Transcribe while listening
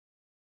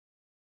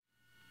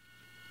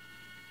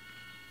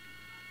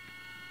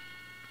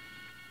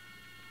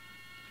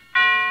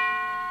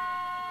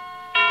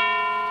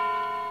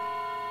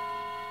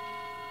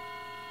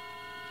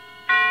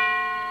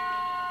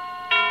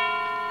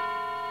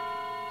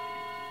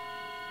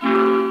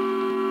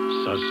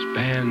Suspense.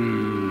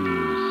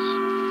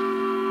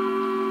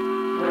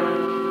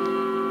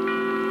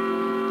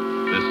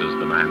 This is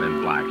the Man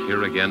in Black,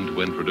 here again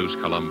to introduce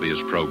Columbia's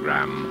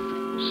program,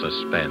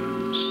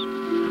 Suspense.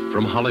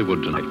 From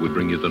Hollywood tonight, we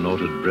bring you the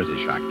noted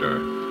British actor,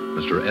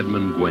 Mr.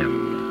 Edmund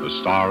Gwenn,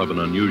 the star of an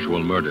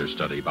unusual murder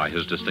study by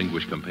his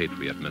distinguished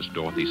compatriot, Miss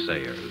Dorothy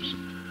Sayers.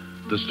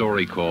 The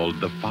story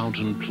called The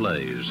Fountain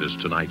Plays is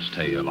tonight's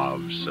tale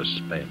of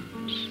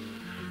suspense.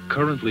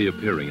 Currently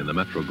appearing in the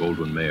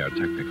Metro-Goldwyn-Mayer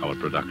Technicolor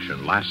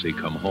production, Lassie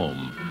Come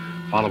Home,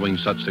 following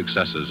such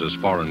successes as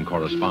Foreign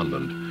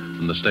Correspondent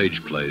and the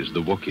stage plays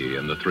The Wookiee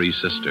and The Three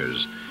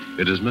Sisters,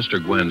 it is Mr.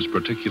 Gwenn's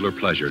particular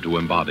pleasure to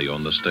embody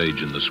on the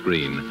stage and the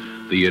screen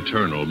the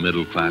eternal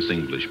middle-class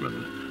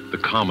Englishman, the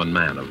common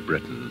man of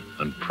Britain,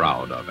 and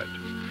proud of it.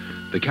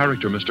 The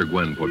character Mr.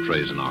 Gwenn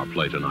portrays in our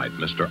play tonight,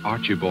 Mr.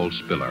 Archibald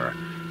Spiller,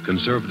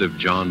 conservative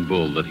John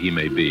Bull that he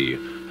may be,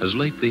 has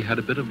lately had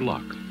a bit of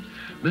luck.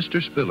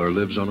 Mr. Spiller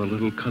lives on a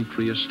little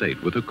country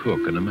estate with a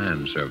cook and a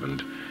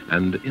manservant,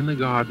 and in the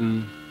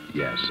garden,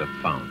 yes, a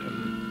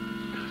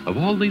fountain. Of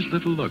all these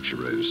little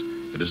luxuries,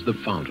 it is the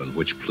fountain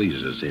which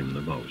pleases him the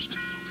most.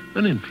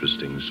 An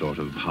interesting sort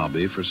of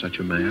hobby for such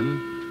a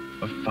man.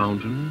 A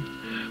fountain,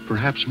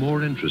 perhaps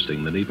more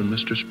interesting than even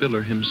Mr.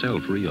 Spiller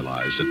himself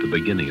realized at the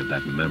beginning of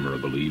that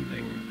memorable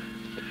evening.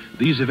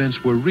 These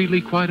events were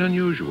really quite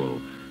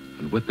unusual,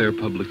 and with their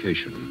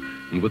publication,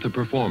 and with the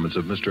performance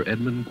of Mr.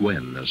 Edmund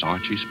Gwenn as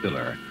Archie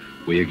Spiller,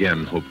 we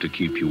again hope to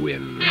keep you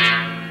in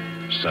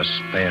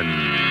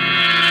suspense.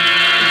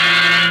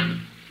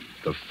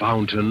 The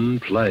Fountain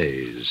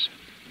Plays.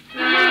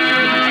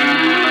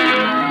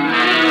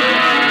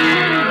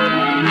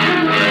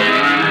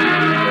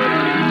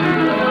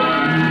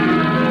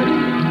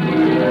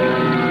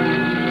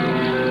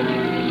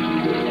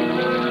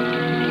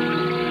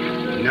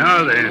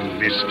 Now then,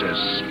 Mr.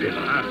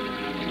 Spiller,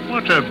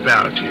 what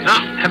about it?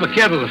 Ah, have a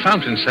care of the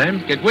fountain,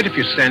 Sam. Get wet if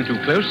you stand too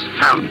close.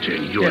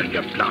 Fountain? You and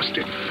your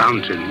blasted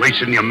fountain,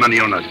 wasting your money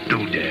on a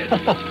doodad.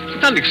 Oh,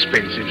 it's not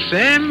expensive,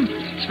 Sam.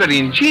 It's very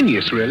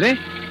ingenious, really.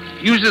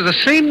 Uses the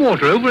same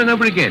water over and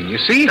over again, you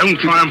see? Don't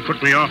try and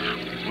put me off.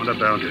 What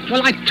about it?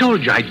 Well, I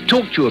told you I'd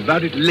talk to you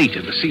about it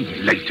later this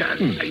evening. Later.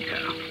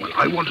 Well,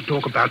 I want to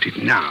talk about it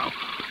now.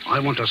 I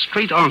want a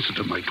straight answer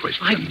to my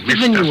question. I've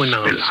given you an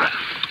answer.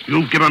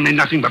 You've given me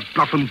nothing but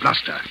bluff and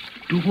bluster.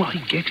 Do I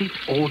get it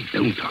or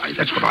don't I?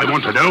 That's what I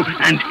want to know.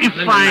 And if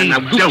I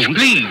don't...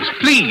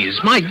 Please.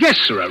 My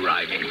guests are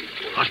arriving.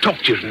 I'll talk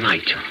to you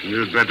tonight.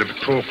 You'd better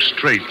talk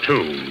straight,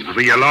 too. It'll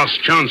be your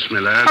last chance, my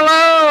lad.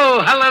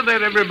 Hello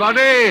there,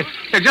 everybody.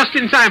 You're just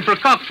in time for a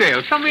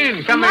cocktail. Come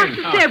in.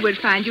 Master said we'd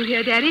find you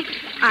here, Daddy.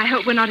 I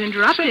hope we're not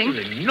interrupting.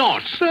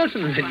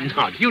 Certainly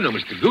not. You know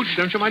Mr. Gooch,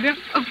 don't you, my dear?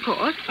 Of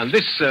course. And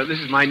this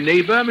is my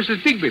neighbor,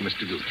 Mrs. Digby,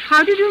 Mr. Gooch.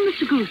 How do you do,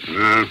 Mr. Gooch?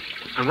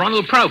 And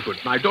Ronald Proudfoot,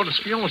 my daughter's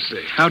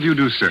fiancé. How do you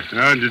do, sir?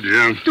 How did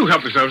you? Do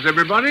help yourselves,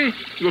 everybody.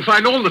 You'll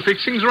find all the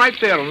fixings right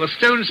there on the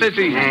stone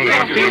settee.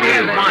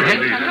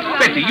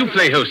 Betty, you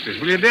play hostess,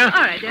 will you, dear? All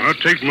right, Daddy. I'll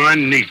take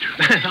mine neat.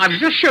 I was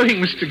just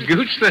showing Mr.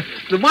 Gooch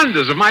the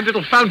wonders of my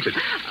little fountain.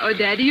 Oh,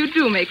 Daddy, you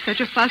do make such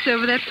a fuss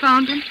over that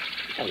fountain.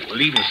 Oh,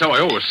 well, even so, I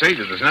always say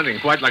that there's nothing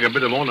quite like a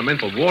bit of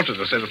ornamental water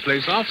to set a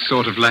place off.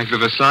 Sort of like the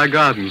Versailles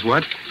Gardens,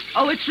 what?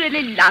 Oh, it's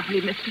really lovely,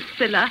 Mr.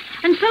 Spiller.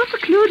 And so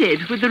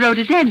secluded with the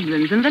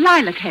rhododendrons and the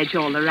lilac hedge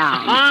all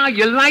around. Ah,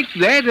 you like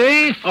that,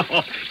 eh?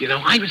 Oh, you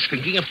know, I was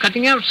thinking of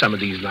cutting out some of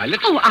these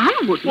lilacs. Oh, I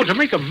wouldn't. Well, to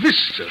make a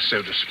vista,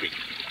 so to speak.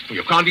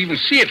 You can't even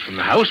see it from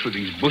the house with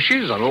these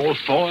bushes on all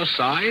four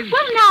sides.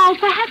 Well, now,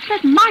 perhaps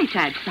that might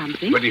add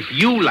something. But if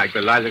you like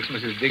the lilacs,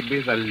 Mrs.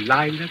 Digby, the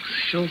lilacs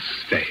shall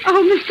stay.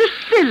 Oh, Mr.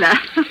 Spiller.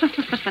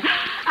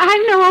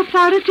 I'm no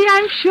authority,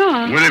 I'm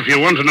sure. Well, if you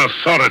want an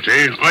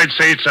authority, I'd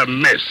say it's a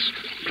mess.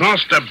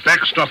 Plaster,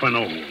 backstop, and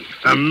all.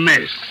 A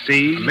mess,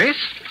 see? A mess?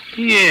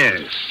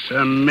 Yes,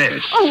 a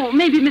mess. Oh,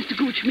 maybe Mr.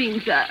 Gooch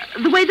means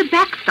the way the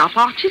backstop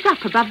arches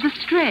up above the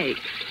stray.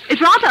 It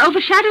rather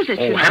overshadows it,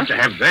 you know. Oh, have to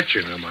have that,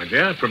 you know, my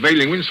dear.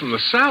 Prevailing winds from the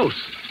south.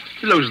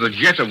 Blows the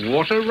jet of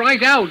water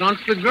right out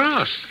onto the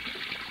grass.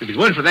 If it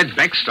weren't for that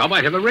backstop,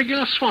 I'd have a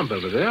regular swamp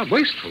over there.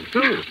 Wasteful,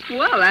 too.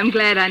 Well, I'm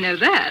glad I know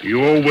that.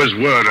 You always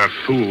were a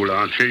fool,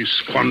 Archie,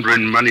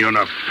 squandering money on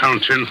a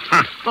fountain.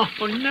 Oh,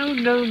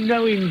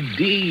 no,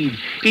 indeed.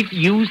 It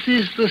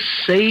uses the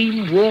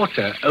same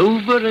water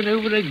over and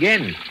over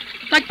again.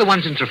 Like the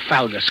ones in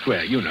Trafalgar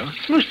Square, you know.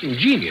 It's most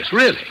ingenious,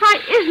 really. Why,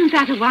 isn't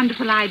that a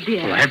wonderful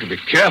idea? Well, I have to be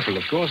careful,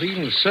 of course,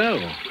 even so.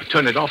 I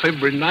turn it off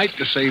every night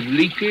to save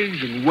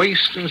leakage and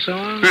waste and so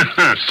on.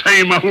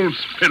 Same old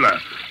Spiller.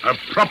 A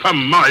proper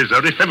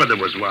miser, if ever there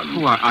was one.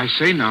 Oh, I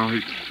say now.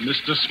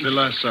 Mr.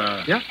 Spiller,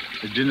 sir. Yeah?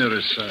 The dinner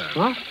is served.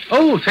 What?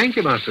 Oh, thank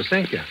you, Master,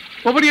 thank you.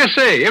 Well, what do you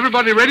say?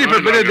 Everybody ready for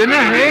a bit of dinner,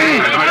 hey?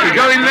 We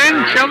go in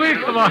then, shall we?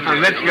 Come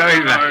on, let's go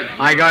in there.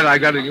 I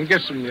got it. You can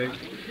get some...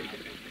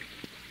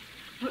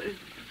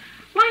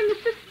 Why,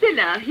 Mr.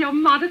 Spiller, your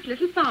modest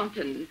little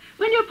fountain.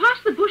 When you're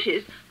past the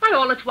bushes, why,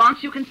 all at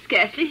once you can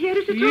scarcely hear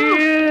it at all.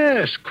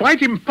 Yes,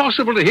 quite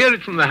impossible to hear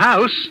it from the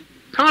house.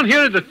 Can't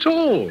hear it at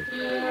all.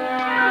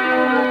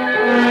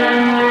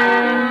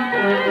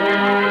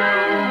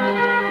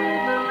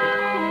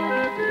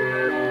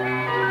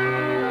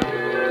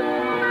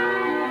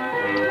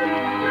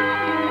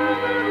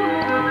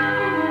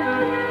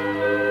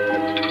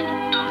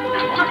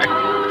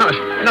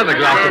 Another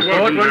glass of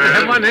port. Won't you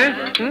have one,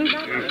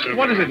 eh?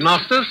 What is it,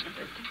 Masters?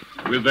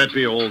 Will that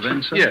be all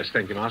then, sir? Yes,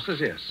 thank you, Masters,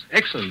 yes.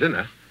 Excellent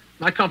dinner.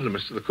 My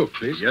compliments to the cook,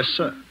 please. Yes,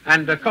 sir.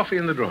 And coffee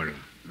in the drawing room.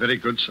 Very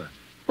good, sir.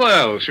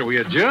 Well, shall we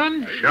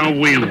adjourn? Shall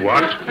we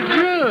what?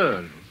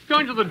 Adjourn.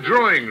 Going to the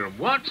drawing room,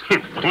 what?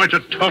 Quite a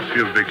tough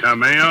you've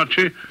become, eh,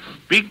 Archie?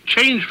 Big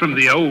change from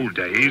the old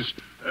days.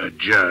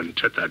 Adjourn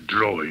to the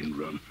drawing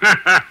room.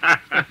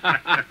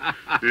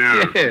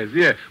 Yeah.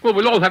 Yes. Well,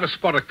 we'll all have a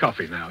spot of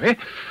coffee now, eh?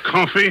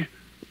 Coffee?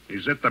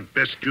 Is that the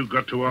best you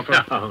got to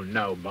offer? Oh,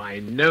 no, by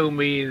no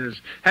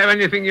means. Have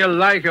anything you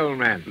like, old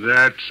man.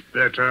 That's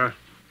better.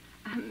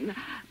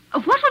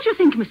 What would you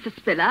think, Mr.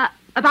 Spiller,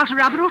 about a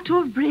rubber or two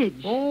of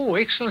bridge? Oh,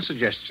 excellent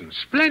suggestion.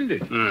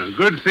 Splendid.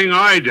 Good thing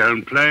I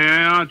don't play,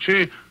 eh,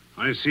 Archie?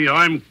 I see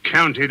I'm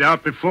counted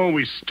out before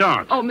we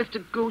start. Oh,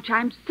 Mr. Gooch,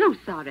 I'm so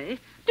sorry.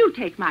 Do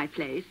take my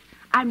place.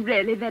 I'm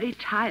really very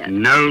tired.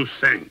 No,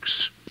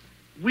 thanks.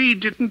 We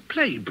didn't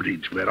play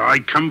bridge where I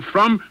come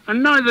from,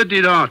 and neither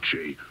did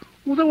Archie.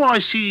 Although I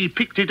see he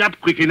picked it up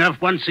quick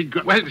enough once he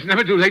got... Well, it's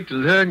never too late to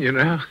learn, you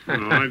know.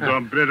 I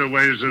got better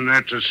ways than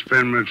that to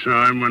spend my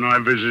time when I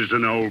visit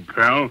an old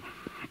pal.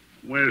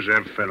 Where's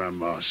that fella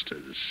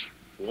Masters?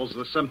 Was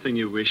there something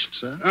you wished,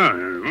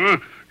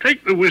 sir?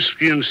 Take the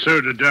whiskey and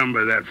soda down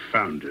by that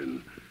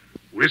fountain.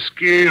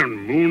 Whiskey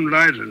and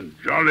moonlight and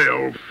jolly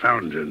old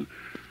fountain.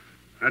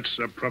 That's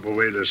the proper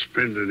way to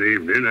spend an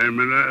evening, eh,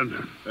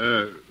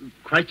 Millard?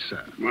 Quite,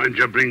 sir. Mind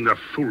you bring the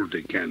full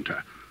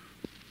decanter.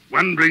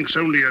 One drink's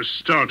only a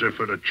starter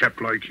for a chap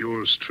like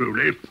yours,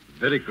 truly.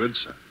 Very good,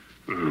 sir.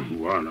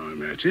 While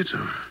I'm at it,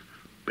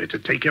 better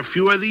take a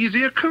few of these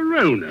here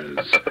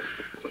Coronas.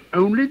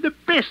 Only the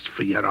best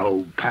for your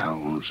old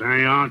pals,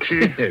 eh,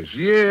 Archie?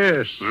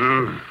 Yes.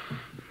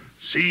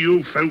 See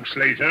you folks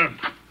later.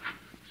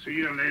 See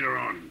you later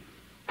on.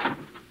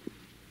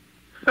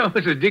 Oh,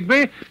 Mr.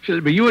 Digby, shall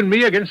it be you and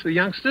me against the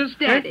youngsters?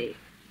 Daddy, Eh?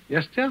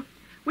 Yes, dear?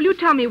 will you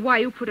tell me why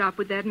you put up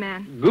with that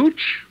man?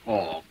 Gooch?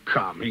 Oh,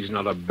 come, he's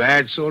not a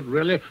bad sort,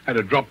 really. Had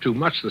a drop too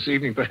much this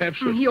evening, perhaps.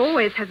 But... He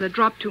always has a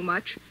drop too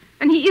much.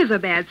 And he is a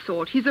bad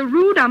sort. He's a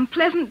rude,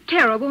 unpleasant,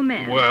 terrible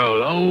man.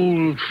 Well,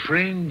 old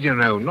friend, you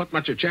know, not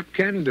much a chap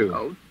can do.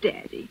 Oh,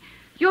 Daddy,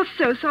 you're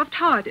so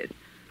soft-hearted.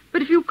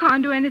 But if you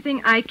can't do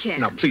anything, I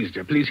can. Now, please,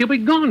 dear, please. He'll be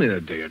gone in a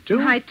day or two.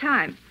 High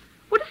time.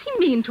 What does he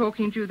mean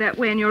talking to you that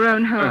way in your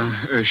own home?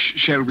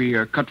 Shall we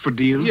cut for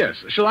deal? Yes.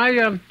 Shall I,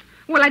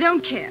 Well, I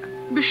don't care.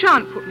 You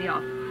shan't put me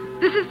off.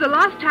 This is the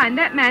last time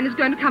that man is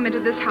going to come into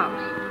this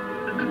house.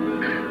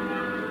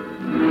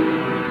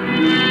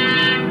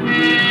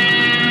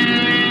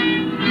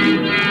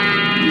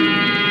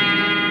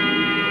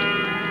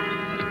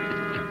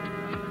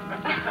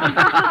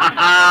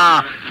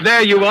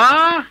 There you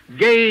are.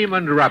 Game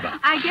and rubber.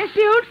 I guess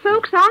the old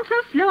folks aren't so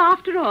slow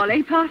after all,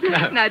 eh,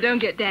 partner? Now, don't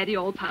get Daddy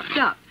all puffed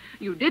up.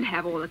 You did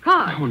have all the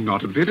cards. Oh,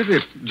 not a bit of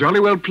it. Jolly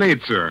well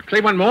played, sir.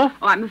 Play one more?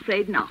 Oh, I'm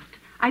afraid not.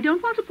 I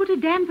don't want to put a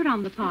damper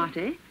on the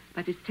party,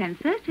 but it's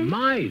 10:30.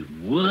 My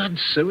word,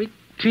 so it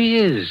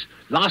is.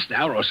 Last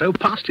hour or so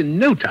passed in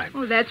no time.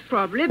 Oh, that's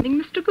probably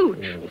Mr.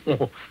 Gooch.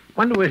 Oh,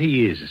 wonder where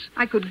he is.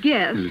 I could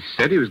guess. He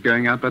said he was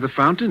going out by the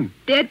fountain.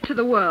 Dead to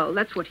the world,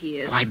 that's what he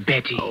is. Why,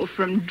 Betty. Oh,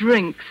 from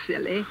drink,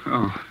 silly.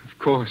 Oh, of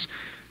course.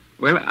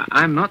 Well,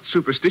 I'm not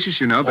superstitious,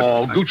 you know, but...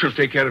 Oh, Gooch will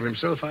take care of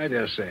himself, I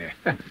dare say.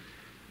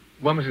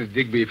 Well, Mrs.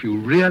 Digby, if you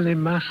really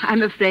must...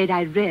 I'm afraid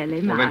I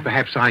really Well, then must.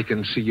 perhaps I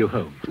can see you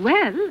home.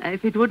 Well,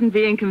 if it wouldn't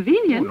be Oh,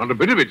 inconvenient. not a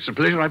bit of it. It's a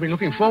pleasure I've been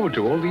looking forward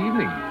to all the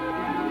evening.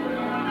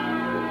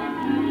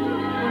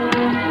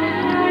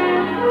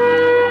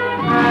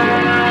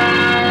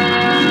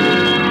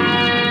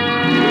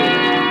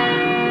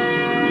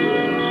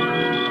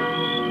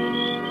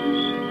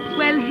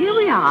 Well, here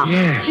we are.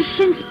 Yes. It's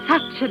been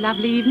such a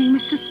lovely evening,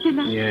 Mr.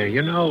 Spiller. Yeah,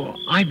 you know,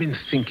 I've been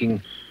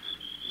thinking...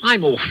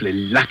 I'm awfully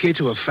lucky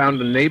to have found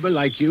a neighbor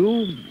like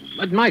you.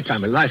 At my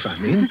time of life, I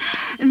mean.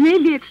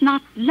 Maybe it's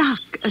not luck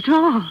at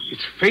all.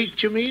 It's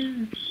fate, you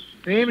mean?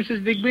 Eh,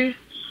 Mrs. Digby?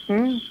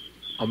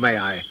 Or may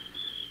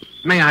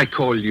I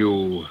call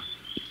you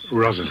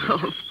Rosalind?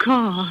 Oh, of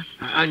course.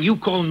 And you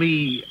call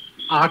me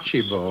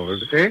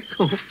Archibald, eh?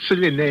 Oh,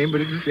 silly name, but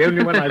it's the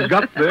only one I've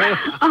got there.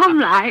 All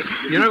right.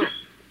 You know,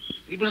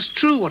 it was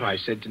true what I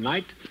said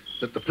tonight,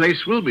 that the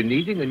place will be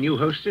needing a new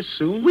hostess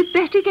soon. With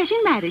Betty getting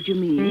married, you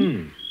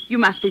mean? You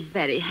must be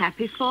very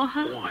happy for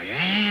her. Oh, I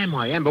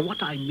am. But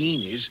what I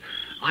mean is,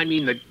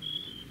 that,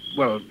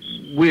 well,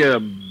 we're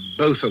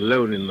both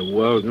alone in the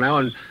world now,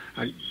 and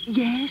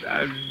Yes?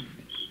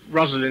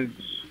 Rosalind,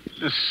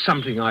 there's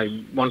something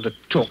I want to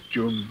talk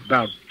to you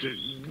about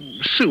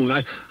soon.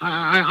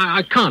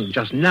 I can't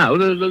just now.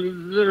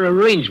 There are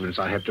arrangements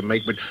I have to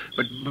make, but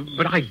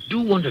I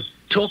do want to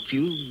talk to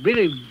you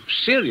very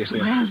seriously.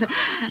 Well,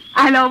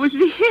 I'll always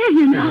be here,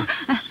 you know.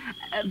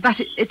 But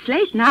it's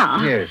late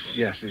now. Yes,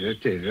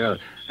 it is.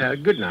 Well,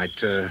 good night,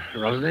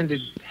 Rosalind.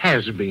 It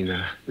has been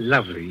a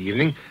lovely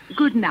evening.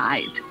 Good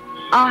night,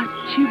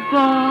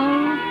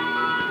 Archibald.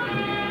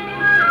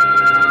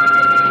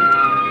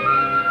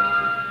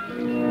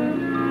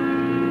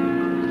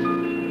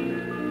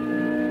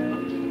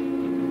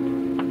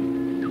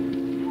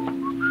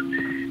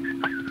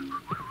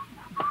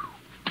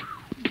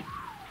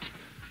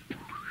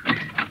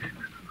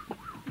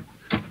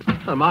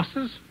 Hello,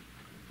 Masters.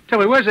 Tell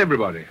me, where's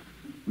everybody?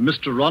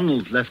 Mr.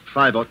 Ronald left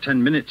 5 or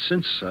 10 minutes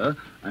since, sir,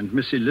 and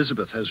Miss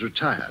Elizabeth has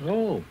retired.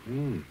 Oh,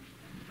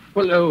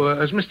 Well,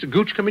 has Mr.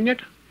 Gooch come in yet?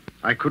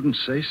 I couldn't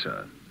say,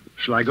 sir.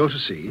 Shall I go to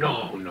see?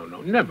 No.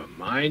 Never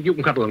mind. You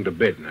can cut along to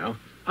bed now.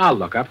 I'll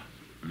lock up.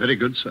 Very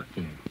good, sir.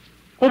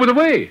 Oh, by the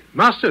way,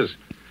 Masters,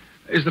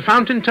 is the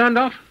fountain turned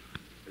off?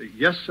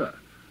 Yes, sir.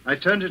 I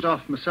turned it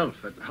off myself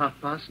at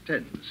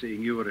 10:30,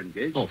 seeing you were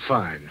engaged. Oh,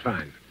 fine.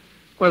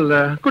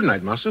 Well, good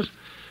night, Masters.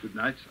 Good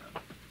night,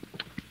 sir.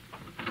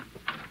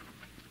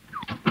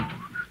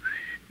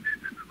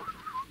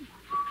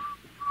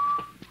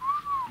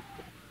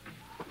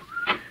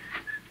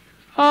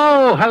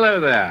 Oh,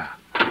 hello there.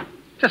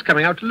 Just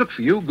coming out to look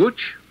for you,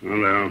 Gooch.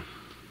 Hello.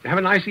 You have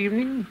a nice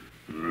evening?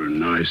 A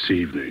nice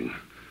evening.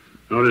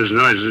 Not as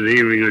nice an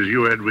evening as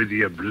you had with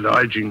the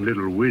obliging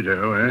little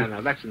widow, eh?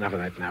 No, that's enough of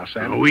that now,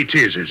 Sam. Oh, it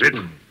is it?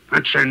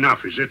 That's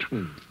enough, is it?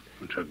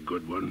 That's a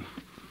good one.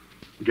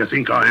 What do you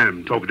think I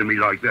am, talking to me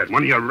like that?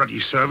 One of your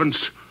ruddy servants?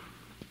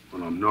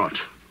 Well, I'm not.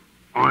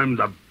 I'm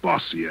the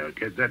boss here.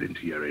 Get that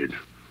into your head.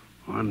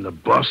 I'm the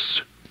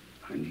boss,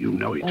 and you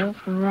know it. All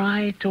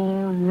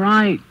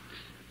right.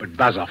 But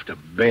buzz off to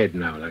bed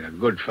now like a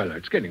good fellow.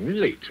 It's getting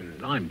late,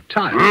 and I'm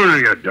tired. Oh, no,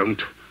 you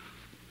don't.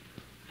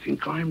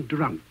 Think I'm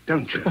drunk,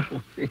 don't you?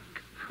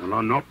 Well,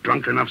 I'm not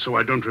drunk enough so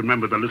I don't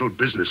remember the little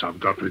business I've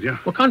got with you.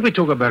 Well, can't we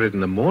talk about it in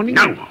the morning?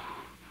 No.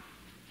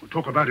 We'll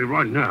talk about it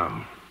right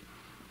now.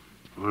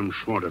 I'm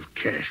short of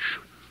cash.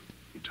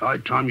 It's high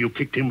time you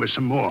kicked in with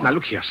some more. Now,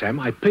 look here, Sam.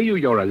 I pay you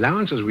your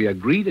allowance as we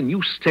agreed, and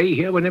you stay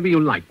here whenever you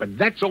like, but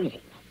that's all.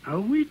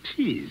 Oh, it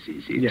is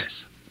it? Yes.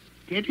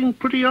 Getting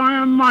pretty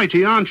high and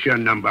mighty, aren't you,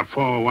 number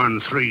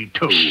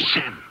 4132?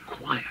 Sam,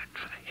 quiet,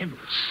 for heaven's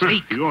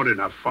sake. You're in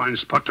a fine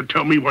spot to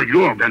tell me what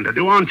you're going to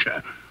do, aren't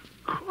you?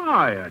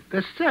 Quiet,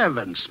 the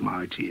servants,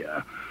 my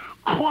dear.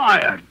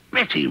 Quiet,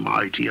 Betty,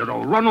 my dear,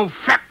 or Ronald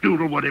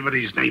Fatdoodle, whatever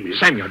his name is.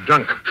 Sam, you're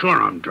drunk.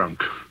 Sure, I'm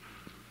drunk.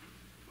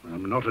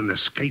 I'm not an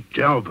escaped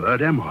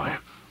jailbird, am I?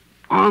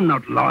 I'm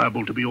not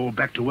liable to be all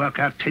back to work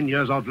out 10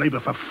 years odd labor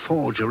for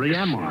forgery,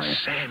 am I?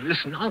 Sam,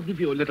 listen, I'll give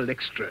you a little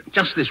extra.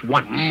 Just this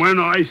once. When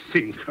I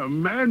think a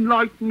man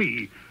like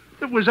me,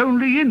 that was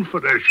only in for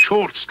a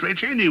short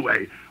stretch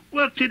anyway,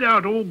 worked it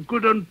out all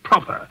good and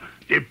proper,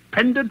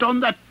 dependent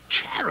on the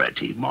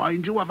charity,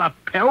 mind you, of a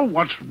pal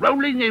what's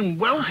rolling in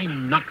wealth.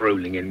 I'm not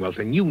rolling in wealth,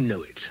 and you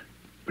know it.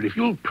 But if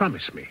you'll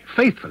promise me,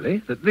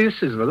 faithfully, that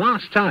this is the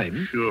last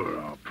time...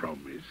 Sure, I'll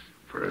promise.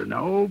 For an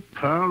old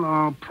pal,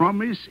 I'll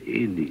promise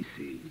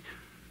anything.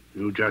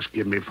 You just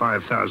give me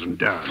 5,000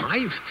 down.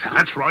 5,000?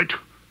 That's right.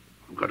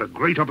 I've got a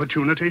great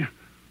opportunity.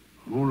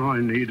 All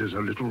I need is a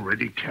little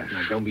ready cash.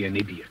 Now, don't be an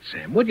idiot,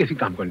 Sam. What do you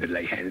think I'm going to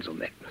lay hands on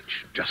that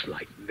much? Just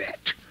like that.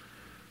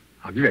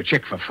 I'll give you a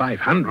check for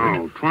 500.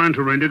 Oh, trying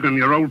to renege on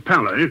your old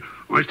pal, eh?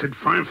 I said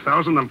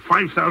 5,000 and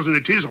 5,000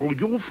 it is, or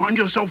you'll find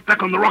yourself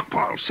back on the rock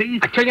pile, see?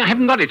 I tell you, I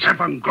haven't got it.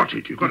 Haven't got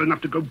it. You've got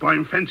enough to go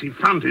buying fancy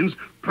fountains,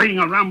 playing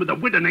around with the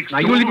widow next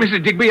now, door. you leave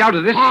Mr. Digby out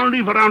of this. I'll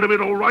leave around a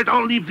bit, all right.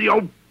 I'll leave the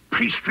old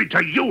pastry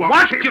to you.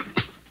 What?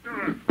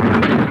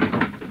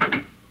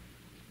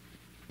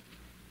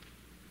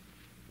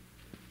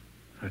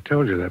 I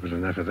told you that was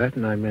enough of that,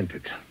 and I meant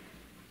it.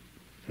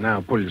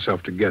 Now pull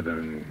yourself together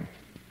and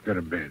go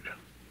to bed.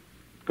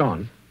 Go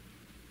on.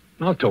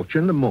 I'll talk to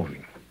you in the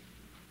morning.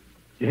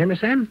 You hear me,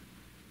 Sam?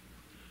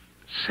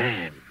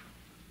 Sam.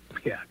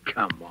 Yeah,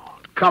 come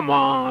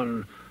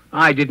on.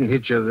 I didn't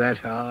hit you that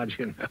hard,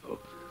 you know.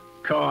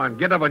 Go on,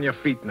 get up on your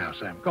feet now,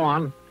 Sam. Go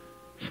on.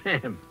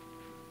 Sam.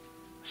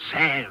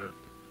 Sam.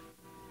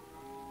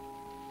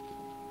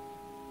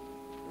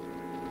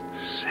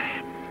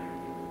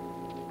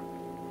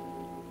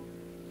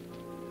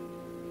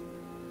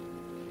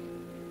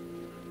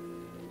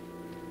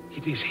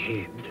 Hit his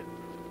head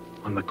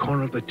on the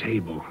corner of the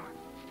table.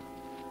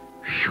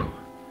 Phew.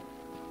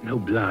 No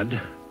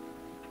blood.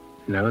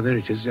 No, there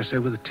it is, just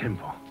over the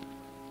temple.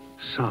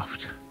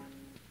 Soft.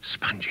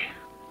 Spongy.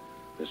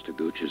 Mr.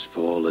 Gooch's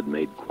fall had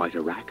made quite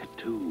a racket,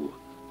 too.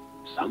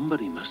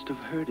 Somebody must have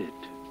heard it.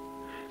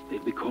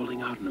 They'd be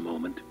calling out in a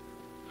moment.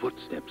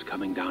 Footsteps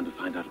coming down to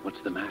find out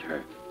what's the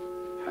matter.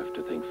 Have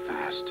to think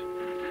fast.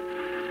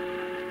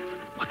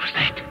 What was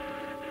that?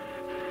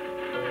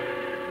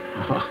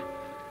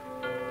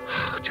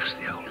 Oh, just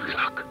the old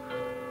clock.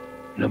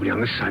 Nobody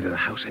on this side of the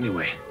house,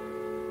 anyway.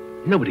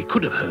 Nobody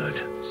could have heard.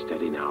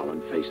 Steady now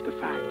and face the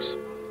facts.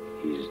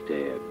 He's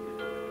dead.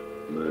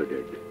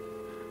 Murdered.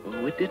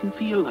 Oh, it didn't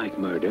feel like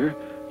murder,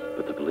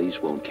 but the police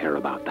won't care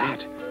about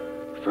that.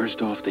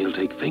 First off, they'll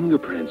take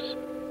fingerprints,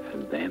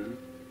 and then...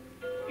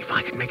 If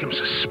I could make him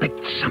suspect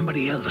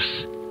somebody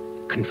else,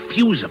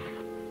 confuse him.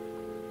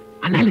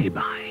 An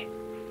alibi.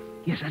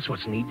 Yes, that's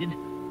what's needed.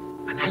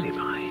 An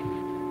alibi.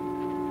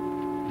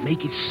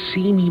 Make it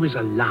seem he was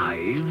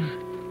alive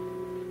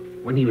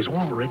when he was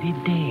already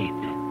dead.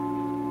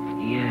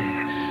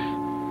 Yes.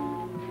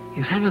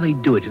 Yes, how do they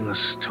do it in the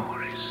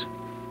stories?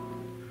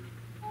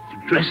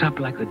 To dress up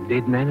like the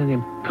dead man and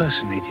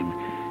impersonate him.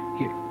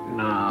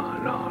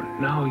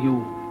 No,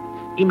 you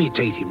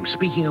imitate him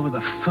speaking over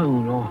the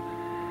phone or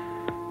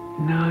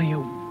No,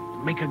 you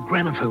make a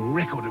gramophone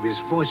record of his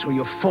voice or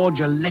you forge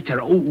a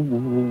letter. Oh,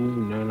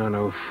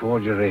 no,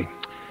 forgery.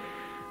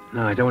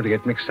 No, I don't want to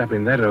get mixed up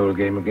in that old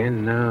game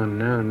again.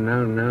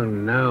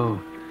 No.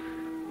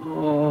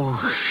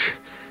 Oh,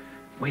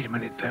 wait a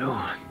minute,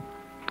 though.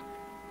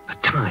 The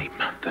time.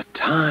 The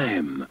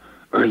time.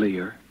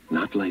 Earlier,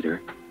 not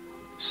later.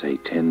 Say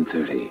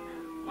 10:30,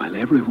 while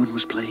everyone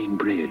was playing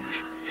bridge.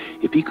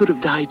 If he could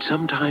have died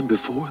sometime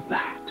before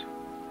that.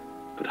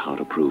 But how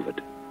to prove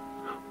it?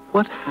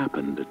 What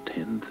happened at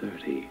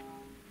 10:30?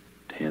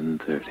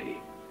 10:30.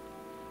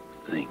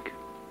 Think.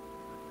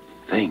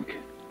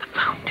 The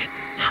fountain.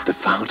 The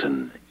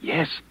fountain.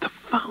 Yes, the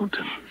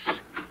fountain.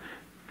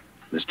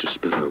 Mr.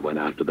 Spiller went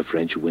out to the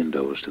French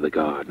windows to the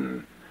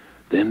garden,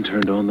 then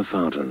turned on the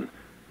fountain,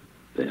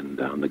 then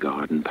down the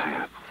garden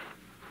path.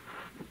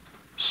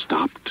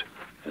 Stopped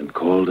and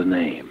called a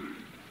name.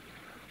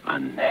 A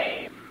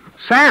name.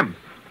 Sam!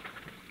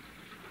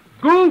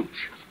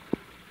 Gooch!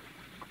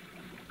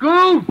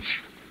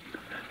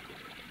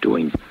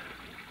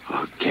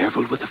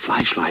 Careful with the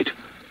flashlight.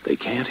 They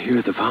can't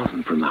hear the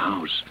fountain from the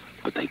house,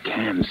 but they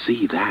can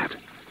see that.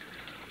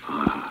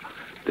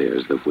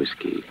 There's the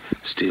whiskey,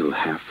 still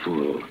half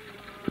full.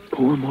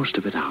 Pour most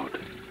of it out,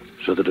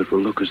 so that it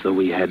will look as though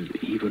we had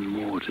even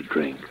more to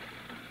drink.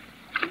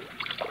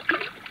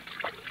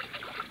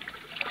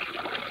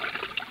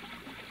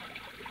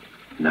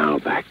 Now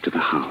back to the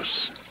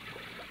house.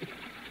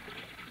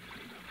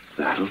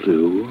 That'll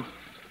do.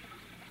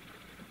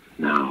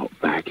 Now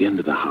back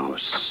into the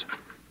house.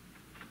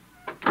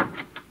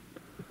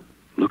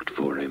 Looked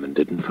for him and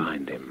didn't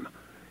find him.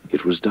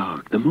 It was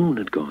dark. The moon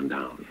had gone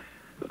down.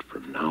 But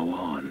from now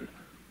on,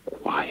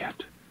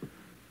 quiet.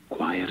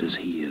 Quiet as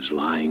he is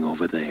lying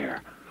over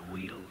there. The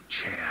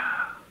wheelchair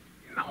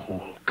in the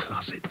hall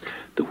closet.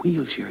 The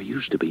wheelchair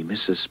used to be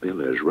Mrs.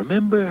 Spiller's.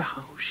 Remember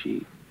how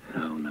she...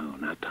 No,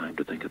 not time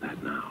to think of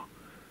that now.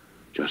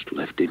 Just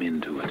left him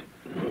into it.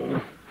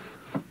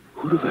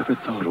 Who'd have ever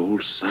thought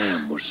old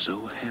Sam was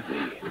so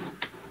heavy?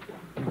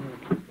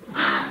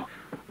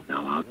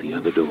 Now out the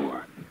other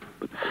door,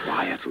 but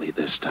quietly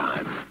this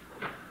time.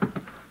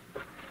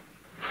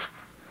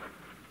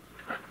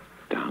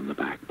 Down the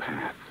back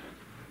path.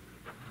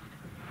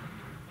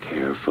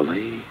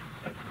 Carefully.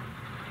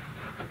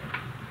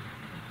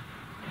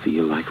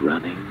 Feel like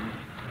running.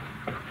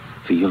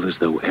 Feel as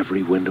though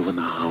every window in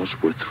the house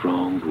were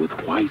thronged with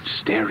white,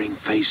 staring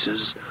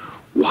faces,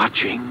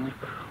 watching.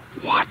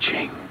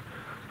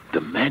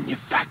 The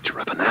manufacture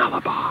of an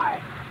alibi.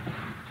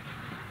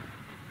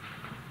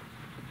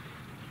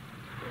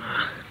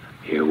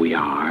 Here we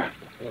are.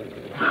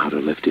 Now to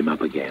lift him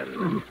up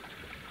again.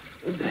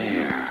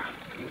 There.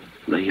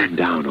 Lay him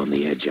down on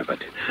the edge of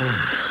it.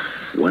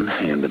 One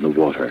hand in the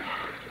water.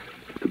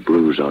 The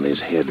bruise on his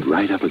head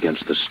right up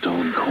against the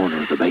stone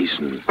corner of the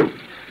basin.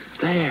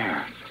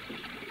 There.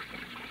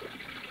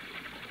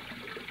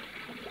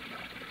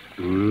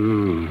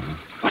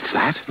 What's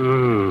that?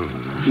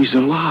 He's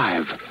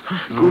alive.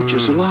 Gooch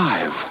is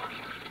alive.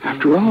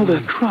 After all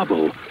that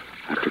trouble,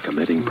 after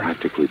committing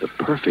practically the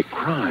perfect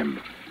crime,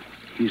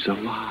 he's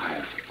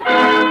alive.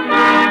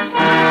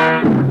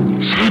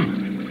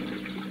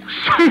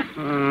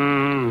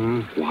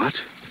 What?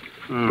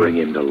 Bring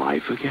him to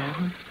life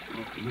again?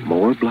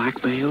 More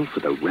blackmail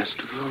for the rest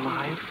of your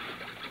life?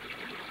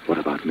 What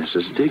about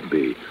Mrs.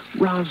 Digby?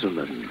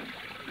 Rosalind?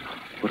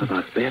 What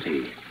about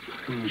Betty?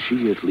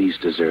 She at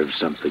least deserves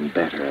something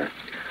better.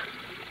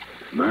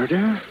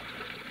 Murder?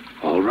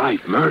 All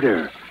right,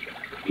 murder.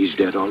 He's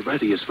dead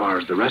already as far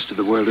as the rest of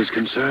the world is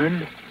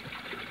concerned.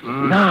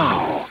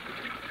 Now.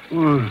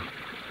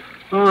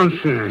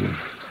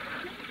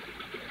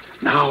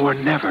 Now or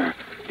never.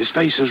 His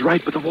face is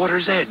right by the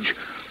water's edge.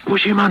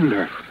 Push him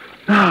under.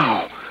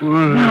 Now.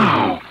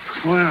 Now.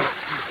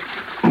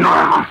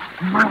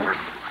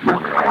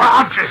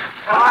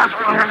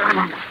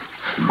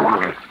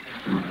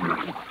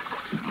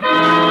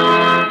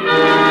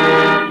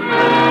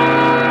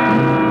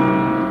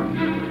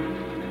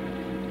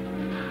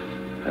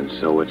 And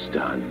so it's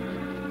done.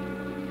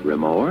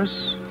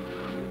 Remorse?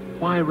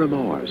 Why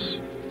remorse?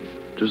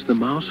 Does the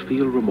mouse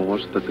feel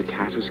remorse that the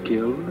cat is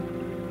killed?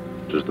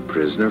 Does the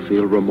prisoner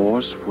feel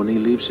remorse when he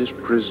leaves his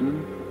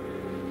prison?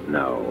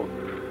 No.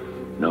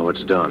 No,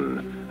 it's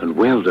done, and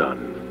well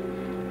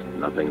done.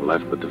 Nothing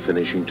left but the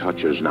finishing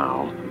touches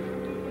now.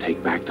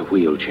 Take back the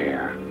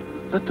wheelchair.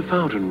 Let the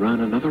fountain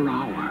run another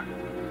hour,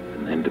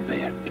 and then to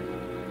bed.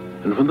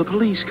 And when the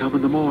police come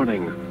in the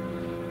morning,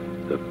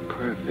 the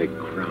perfect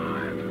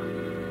crime.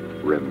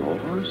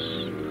 Remorse?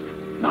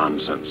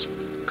 Nonsense.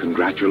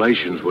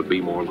 Congratulations would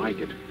be more like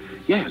it.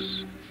 Yes,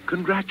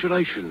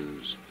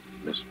 congratulations,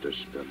 Mr.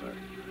 Spiller.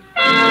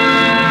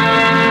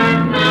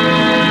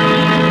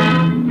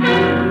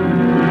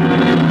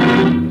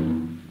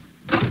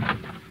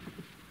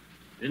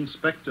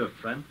 Inspector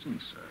Frampton,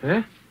 sir.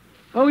 Eh?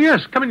 Oh,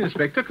 yes. Come in,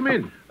 Inspector. Come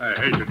in. I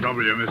hate to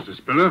trouble you, Mr.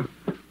 Spiller.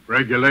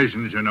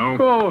 Regulations, you know.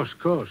 Of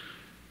course.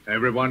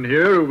 Everyone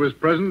here who was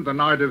present the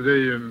night of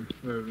that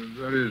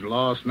is,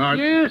 last night.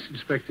 Yes,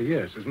 Inspector,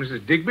 yes. There's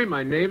Mrs. Digby,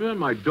 my neighbor,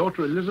 my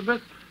daughter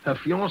Elizabeth, her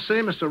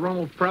fiancé, Mr.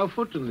 Ronald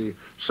Proudfoot, and the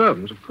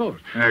servants, of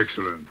course.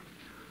 Excellent.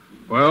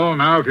 Well,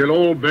 now, if you'll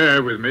all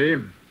bear with me,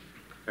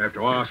 I have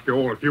to ask you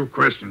all a few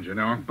questions, you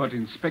know. But,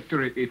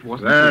 Inspector, it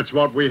wasn't... That's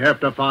what we have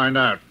to find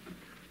out.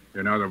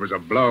 You know, there was a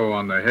blow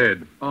on the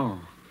head. Oh.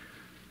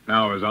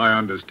 Now, as I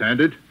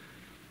understand it,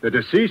 the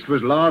deceased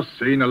was last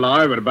seen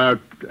alive at about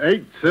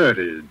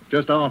 8:30,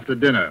 just after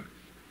dinner.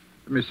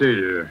 Let me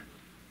see.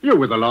 You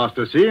were the last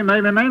to see him, eh,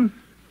 my man?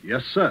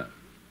 Yes, sir.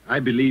 I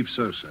believe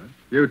so, sir.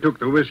 You took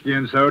the whiskey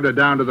and soda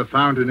down to the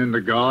fountain in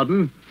the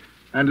garden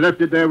and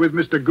left it there with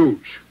Mr.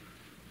 Gooch.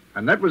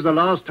 And that was the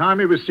last time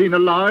he was seen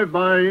alive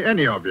by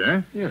any of you,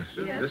 eh? Yes.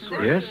 Yes,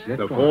 Yes, that's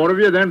The right. four of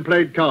you then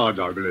played cards,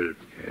 I believe.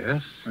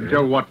 Yes.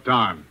 Until what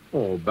time?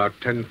 Oh, about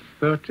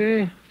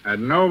 10:30.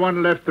 And no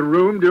one left the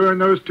room during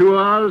those 2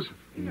 hours?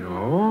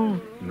 No.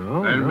 Then,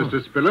 no.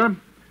 Mr. Spiller,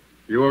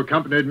 you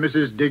accompanied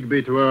Mrs.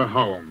 Digby to her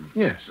home.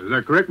 Yes. Is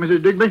that correct,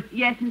 Mrs. Digby?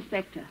 Yes,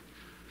 Inspector.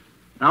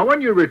 Now,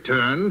 when you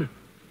returned,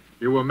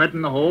 you were met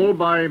in the hall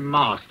by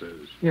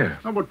Masters. Yeah.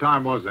 Now, what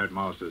time was that,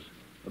 Masters?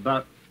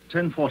 About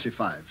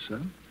 10:45,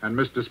 sir. And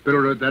Mr.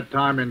 Spiller at that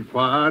time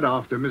inquired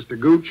after Mr.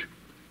 Gooch?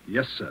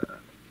 Yes, sir.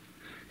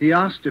 He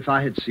asked if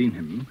I had seen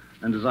him,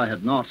 and as I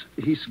had not,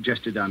 he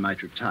suggested I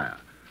might retire,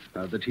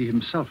 that he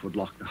himself would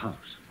lock the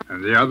house.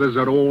 And the others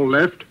had all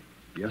left?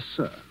 Yes,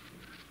 sir.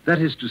 That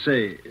is to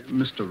say,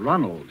 Mr.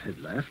 Ronald had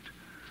left.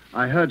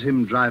 I heard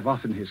him drive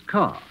off in his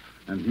car,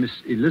 and Miss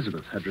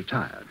Elizabeth had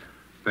retired.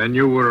 Then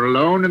you were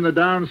alone in the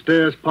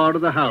downstairs part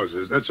of the house.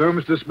 Is that so,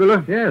 Mr.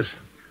 Spiller? Yes.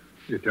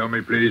 You tell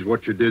me, please,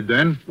 what you did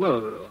then?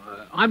 Well,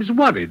 I was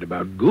worried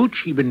about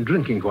Gooch. He'd been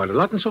drinking quite a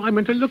lot, and so I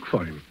went to look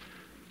for him.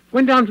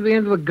 Went down to the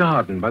end of the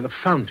garden by the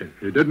fountain.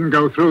 You didn't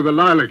go through the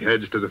lilac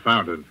hedge to the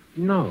fountain.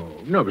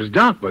 No, it was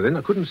dark by then.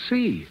 I couldn't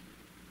see.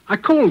 I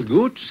called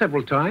Gooch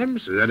several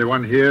times. Did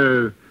anyone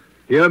hear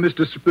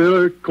Mr.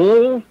 Spiller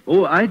call?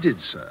 Oh, I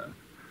did, sir.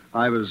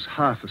 I was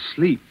half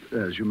asleep,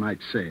 as you might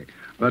say.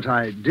 But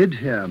I did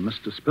hear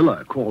Mr.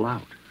 Spiller call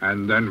out.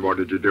 And then what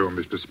did you do,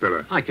 Mr.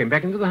 Spiller? I came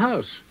back into the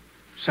house.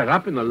 Sat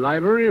up in the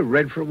library,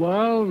 read for a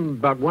while, and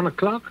about 1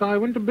 o'clock I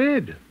went to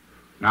bed.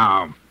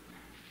 Now,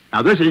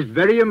 this is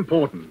very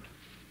important.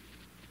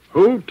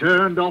 Who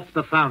turned off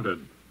the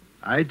fountain?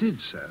 I did,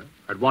 sir.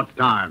 At what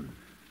time?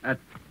 At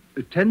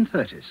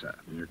 10:30, sir.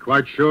 You're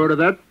quite sure of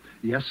that?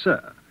 Yes,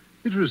 sir.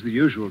 It was the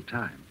usual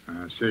time.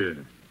 I see.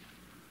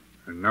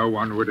 And no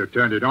one would have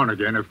turned it on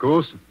again, of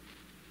course.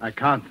 I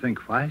can't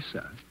think why,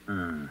 sir.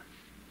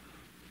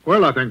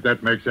 Well, I think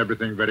that makes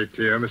everything very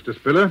clear, Mr.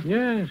 Spiller.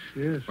 Yes.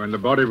 When the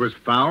body was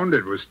found,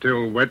 it was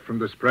still wet from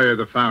the spray of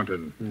the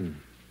fountain.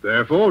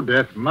 Therefore,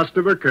 death must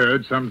have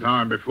occurred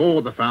sometime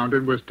before the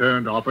fountain was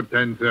turned off at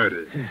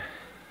 10:30.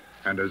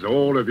 And as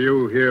all of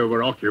you here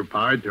were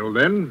occupied till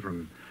then,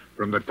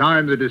 from the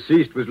time the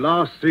deceased was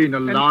last seen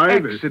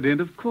alive... An accident,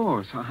 of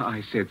course.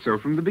 I said so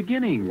from the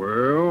beginning.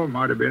 Well,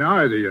 might have been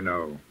either, you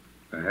know.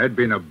 There had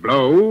been a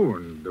blow,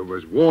 and there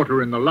was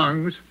water in the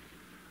lungs.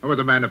 Well,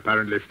 the man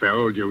apparently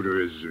fell due to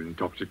his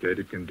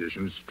intoxicated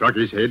condition, struck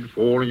his head,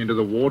 falling into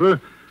the water,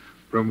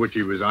 from which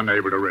he was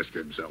unable to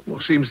rescue himself. Well,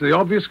 seems the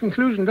obvious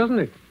conclusion, doesn't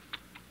it?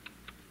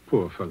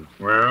 Poor fellow.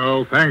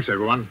 Well, thanks,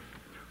 everyone.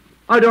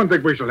 I don't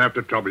think we shall have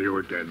to trouble you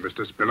again,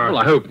 Mr. Spiller. Well,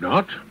 I hope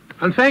not.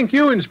 And thank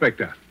you,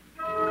 Inspector.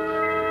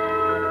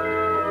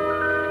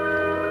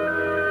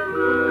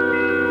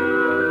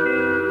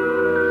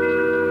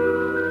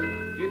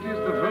 It is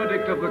the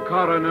verdict of the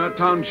coroner,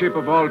 Township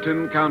of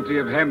Alton, County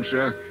of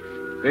Hampshire,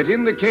 that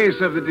in the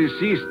case of the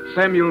deceased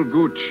Samuel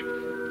Gooch,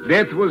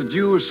 death was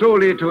due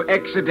solely to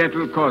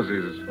accidental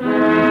causes.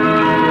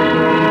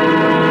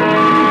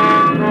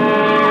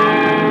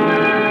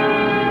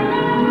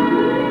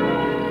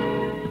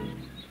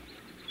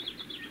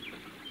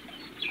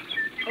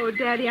 Oh,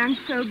 Daddy, I'm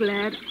so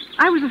glad.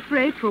 I was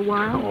afraid for a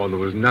while. Oh, there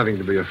was nothing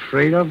to be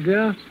afraid of,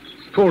 dear.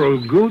 Poor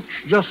old Gooch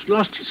just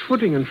lost his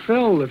footing and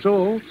fell, that's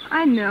all.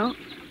 I know.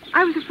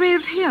 I was afraid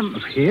of him.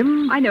 Of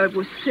him? I know it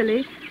was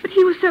silly, but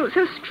he was so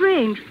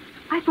strange.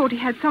 I thought he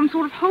had some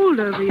sort of hold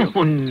over you.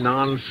 Oh,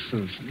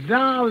 nonsense.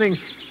 Darling,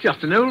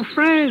 just an old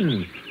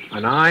friend.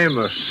 And I'm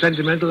a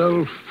sentimental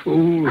old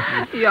fool.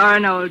 You're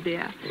an old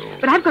dear.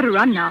 But I've got to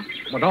run now.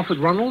 What, off with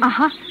Ronald?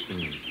 Uh-huh.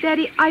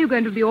 Daddy, are you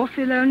going to be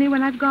awfully lonely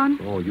when I've gone?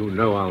 Oh, you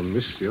know I'll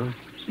miss you.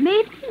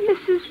 Maybe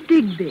Mrs.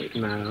 Digby.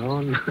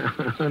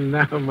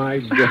 No, my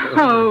girl.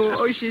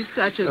 Oh, she's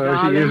such a Oh,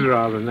 darling. she is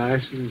rather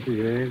nice, isn't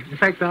she? Eh? In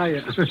fact,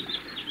 I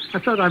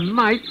thought I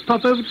might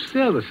pop over to see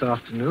her this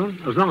afternoon,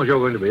 as long as you're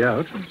going to be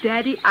out.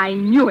 Daddy, I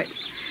knew it.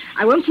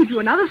 I won't keep you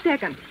another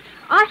second.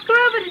 Ask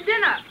her over to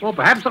dinner. Well,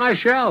 perhaps I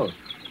shall.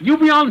 You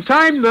be on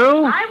time,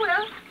 though. I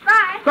will.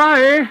 Bye.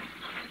 Bye.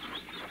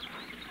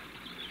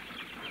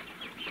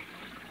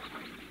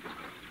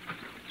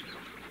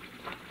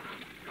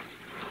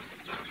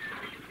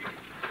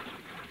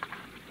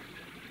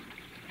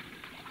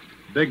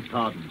 Beg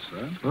pardon,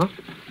 sir. Huh?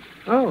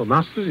 Oh,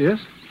 Masters, yes?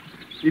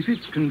 If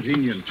it's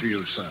convenient to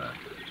you, sir,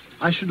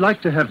 I should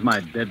like to have my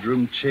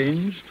bedroom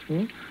changed.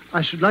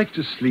 I should like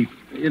to sleep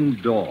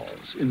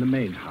indoors in the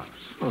main house.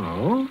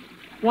 Oh?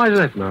 Why is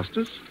that,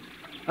 Masters?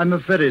 I'm a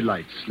very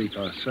light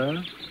sleeper,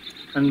 sir,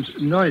 and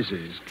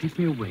noises keep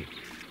me awake.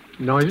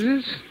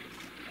 Noises?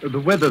 The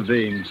weather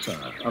vane, sir,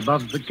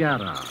 above the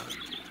garage.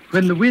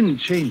 When the wind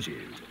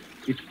changes,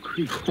 it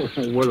creaks.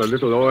 Well, a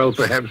little oil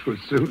perhaps would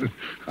soon.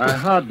 I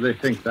hardly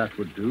think that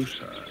would do,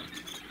 sir.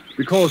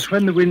 Because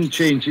when the wind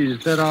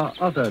changes, there are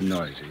other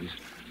noises.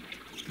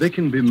 They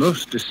can be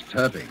most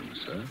disturbing,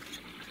 sir.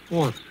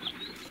 What?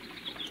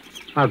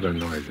 Other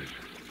noises?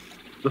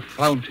 The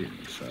fountain,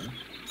 sir.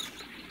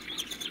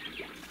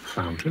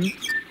 Fountain?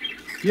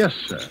 Yes,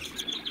 sir.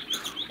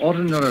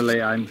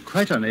 Ordinarily, I'm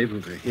quite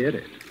unable to hear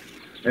it,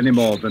 any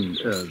more than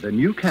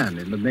you can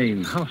in the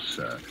main house,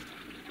 sir.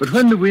 But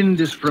when the wind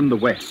is from the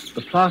west,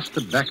 the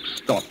plaster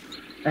backstop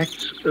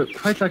acts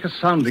quite like a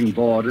sounding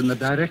board in the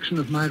direction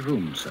of my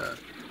room, sir.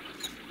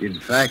 In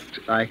fact,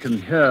 I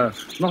can hear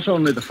not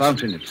only the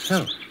fountain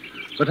itself,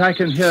 but I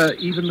can hear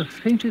even the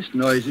faintest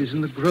noises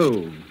in the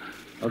grove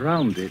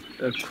around it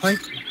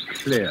quite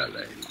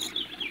clearly.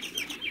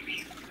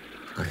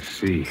 I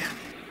see.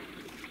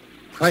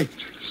 Quite,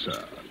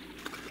 sir.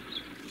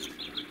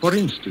 For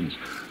instance,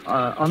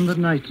 on the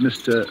night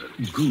Mr.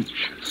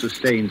 Gooch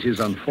sustained his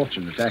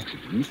unfortunate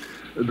accident,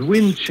 the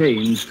wind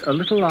changed a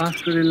little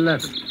after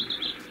 11.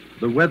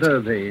 The weather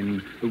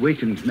vane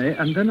awakened me,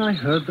 and then I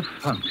heard the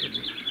fountain.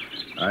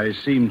 I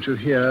seem to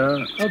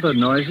hear other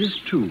noises,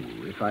 too,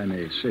 if I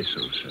may say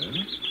so, sir.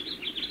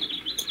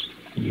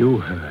 You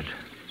heard?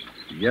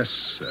 Yes,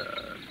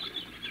 sir.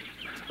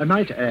 I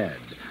might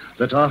add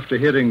that after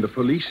hearing the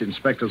police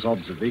inspector's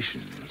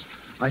observations,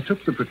 I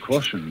took the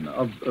precaution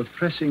of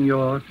pressing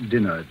your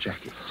dinner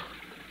jacket.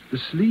 The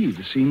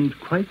sleeve seemed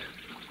quite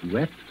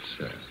wet,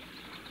 sir.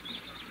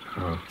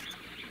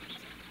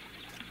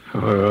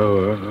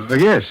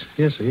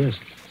 Yes.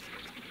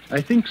 I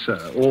think,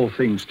 sir, all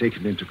things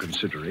taken into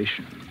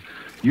consideration,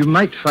 you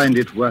might find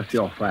it worth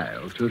your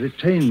while to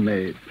retain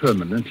me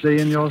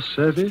permanently in your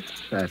service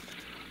at,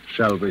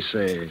 shall we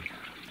say,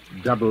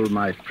 double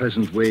my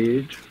present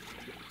wage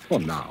for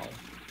now.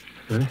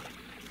 Huh?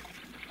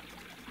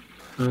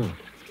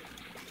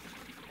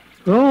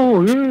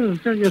 Oh,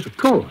 yes, of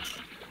course.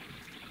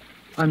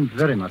 I'm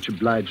very much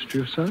obliged to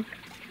you, sir.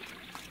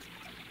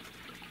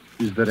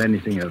 Is there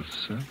anything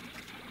else, sir?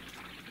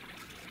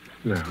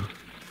 No,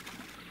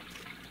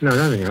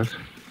 nothing else.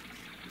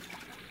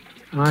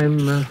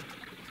 I'm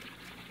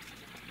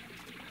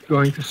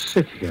going to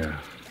sit here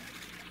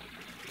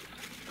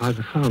by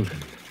the fountain.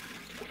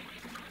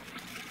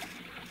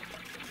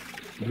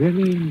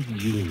 Very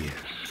ingenious.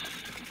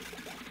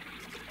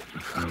 The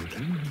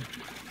fountain?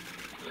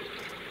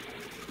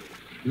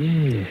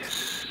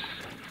 Yes.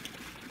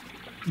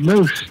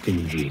 Most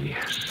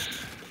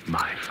ingenious,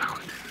 my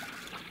fountain.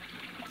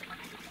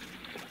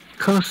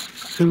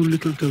 Costs so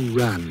little to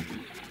run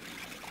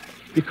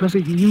because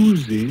it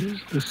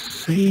uses the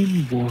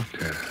same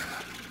water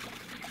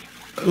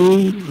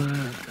over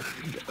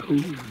and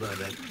over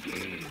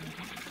again.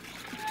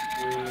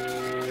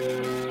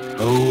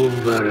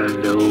 Over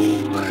and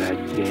over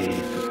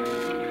again.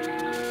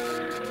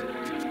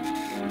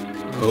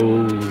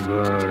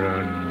 Over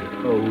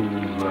and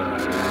over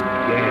again.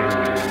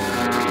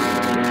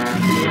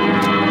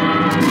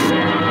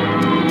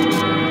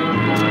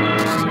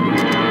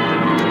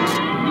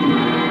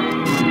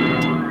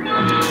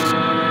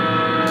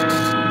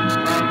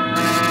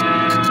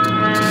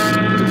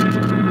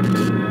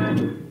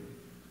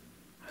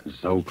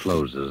 So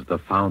closes The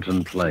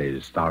Fountain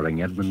Plays,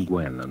 starring Edmund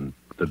Gwenn, and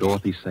the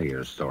Dorothy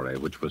Sayers story,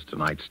 which was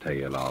tonight's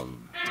tale of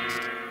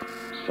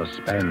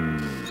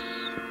Suspense.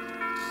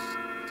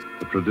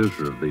 The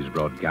producer of these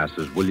broadcasts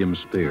is William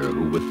Spear,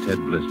 who, with Ted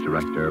Bliss,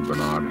 director,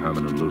 Bernard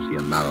Herrmann and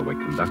Lucien Marowik,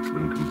 conductor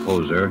and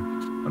composer,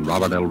 and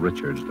Robert L.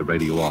 Richards, the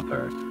radio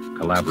author,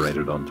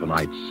 collaborated on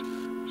tonight's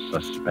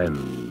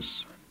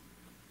Suspense.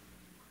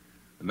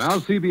 And now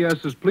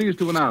CBS is pleased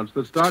to announce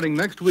that starting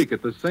next week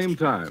at the same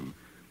time,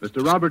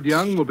 Mr. Robert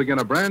Young will begin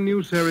a brand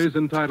new series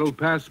entitled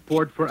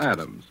Passport for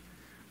Adams.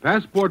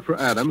 Passport for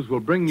Adams will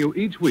bring you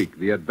each week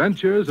the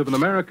adventures of an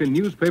American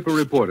newspaper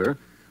reporter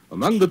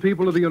among the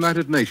people of the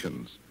United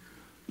Nations.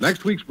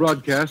 Next week's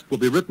broadcast will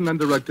be written and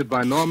directed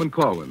by Norman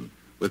Corwin,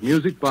 with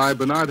music by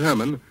Bernard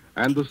Herrmann,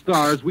 and the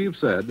star, as we've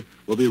said,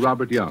 will be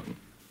Robert Young.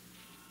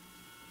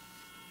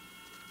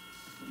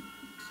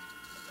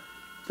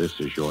 This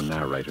is your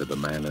narrator, the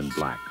Man in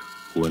Black,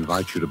 who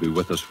invites you to be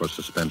with us for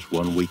Suspense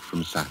 1 week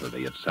from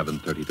Saturday at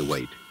 7:30 to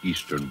 8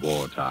 Eastern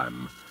War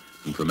Time,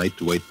 and from 8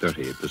 to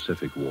 8:30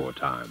 Pacific War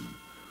Time,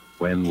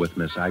 when with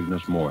Miss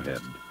Agnes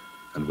Moorehead,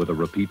 and with a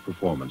repeat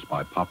performance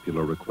by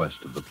popular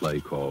request of the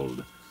play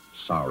called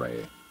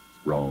Sorry,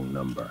 Wrong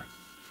Number.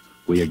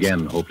 We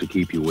again hope to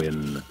keep you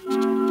in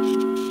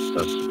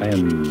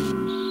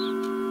suspense.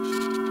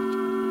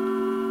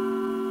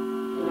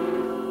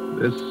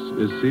 This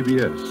is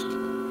CBS,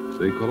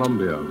 the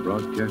Columbia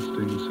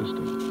Broadcasting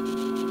System.